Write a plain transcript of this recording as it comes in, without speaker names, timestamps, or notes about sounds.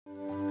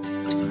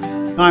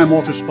Hi, I'm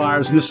Walter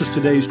Spires, and this is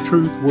today's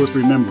Truth Worth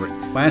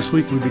Remembering. Last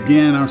week we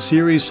began our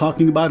series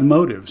talking about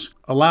motives,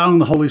 allowing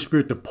the Holy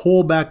Spirit to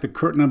pull back the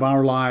curtain of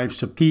our lives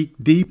to peek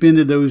deep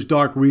into those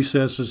dark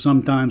recesses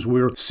sometimes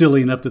we're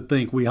silly enough to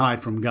think we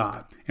hide from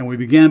God. And we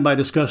began by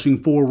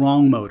discussing 4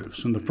 wrong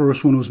motives. And the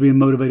first one was being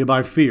motivated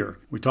by fear.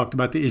 We talked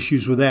about the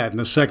issues with that. And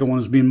the second one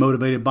is being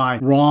motivated by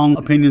wrong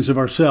opinions of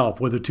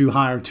ourselves, whether too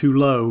high or too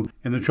low,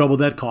 and the trouble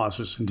that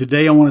causes. And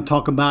today I want to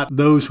talk about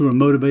those who are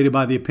motivated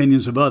by the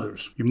opinions of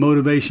others. Your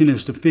motivation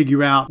is to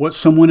figure out what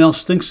someone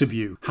else thinks of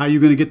you, how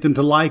you're going to get them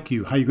to like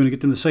you, how you're going to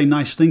get them to say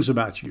nice things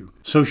about you.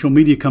 Social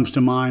media comes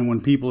to mind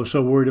when people are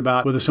so worried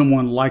about whether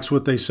someone likes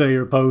what they say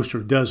or post or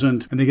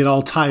doesn't, and they get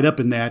all tied up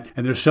in that,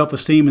 and their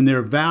self-esteem and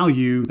their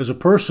value as a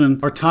person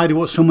are tied to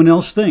what someone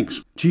else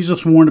thinks.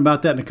 Jesus warned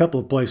about that in a couple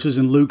of places.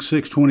 In Luke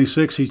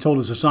 6:26, he told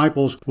his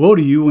disciples, "Woe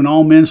to you when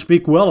all men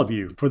speak well of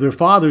you, for their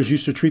fathers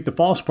used to treat the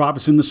false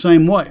prophets in the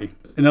same way."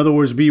 In other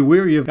words, be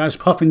wary of guys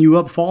puffing you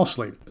up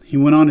falsely. He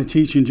went on to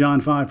teach in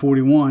John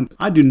 5:41,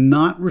 "I do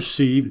not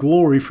receive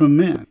glory from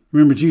men."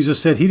 Remember, Jesus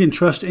said he didn't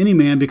trust any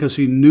man because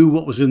he knew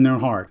what was in their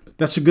heart.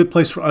 That's a good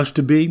place for us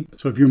to be.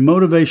 So if your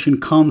motivation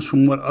comes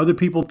from what other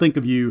people think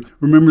of you,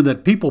 remember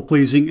that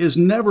people-pleasing is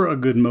never a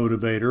good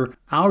motivator.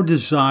 Our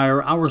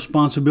desire, our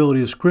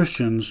responsibility as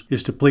Christians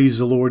is to please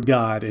the Lord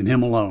God and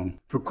Him alone.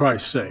 For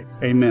Christ's sake,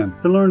 amen.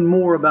 To learn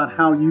more about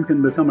how you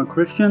can become a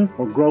Christian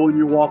or grow in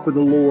your walk with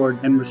the Lord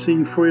and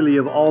receive freely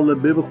of all the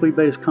biblically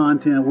based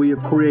content we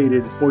have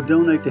created, or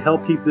donate to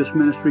help keep this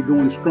ministry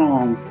going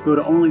strong, go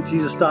to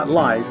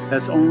onlyjesus.life.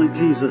 That's onlyjesus.life.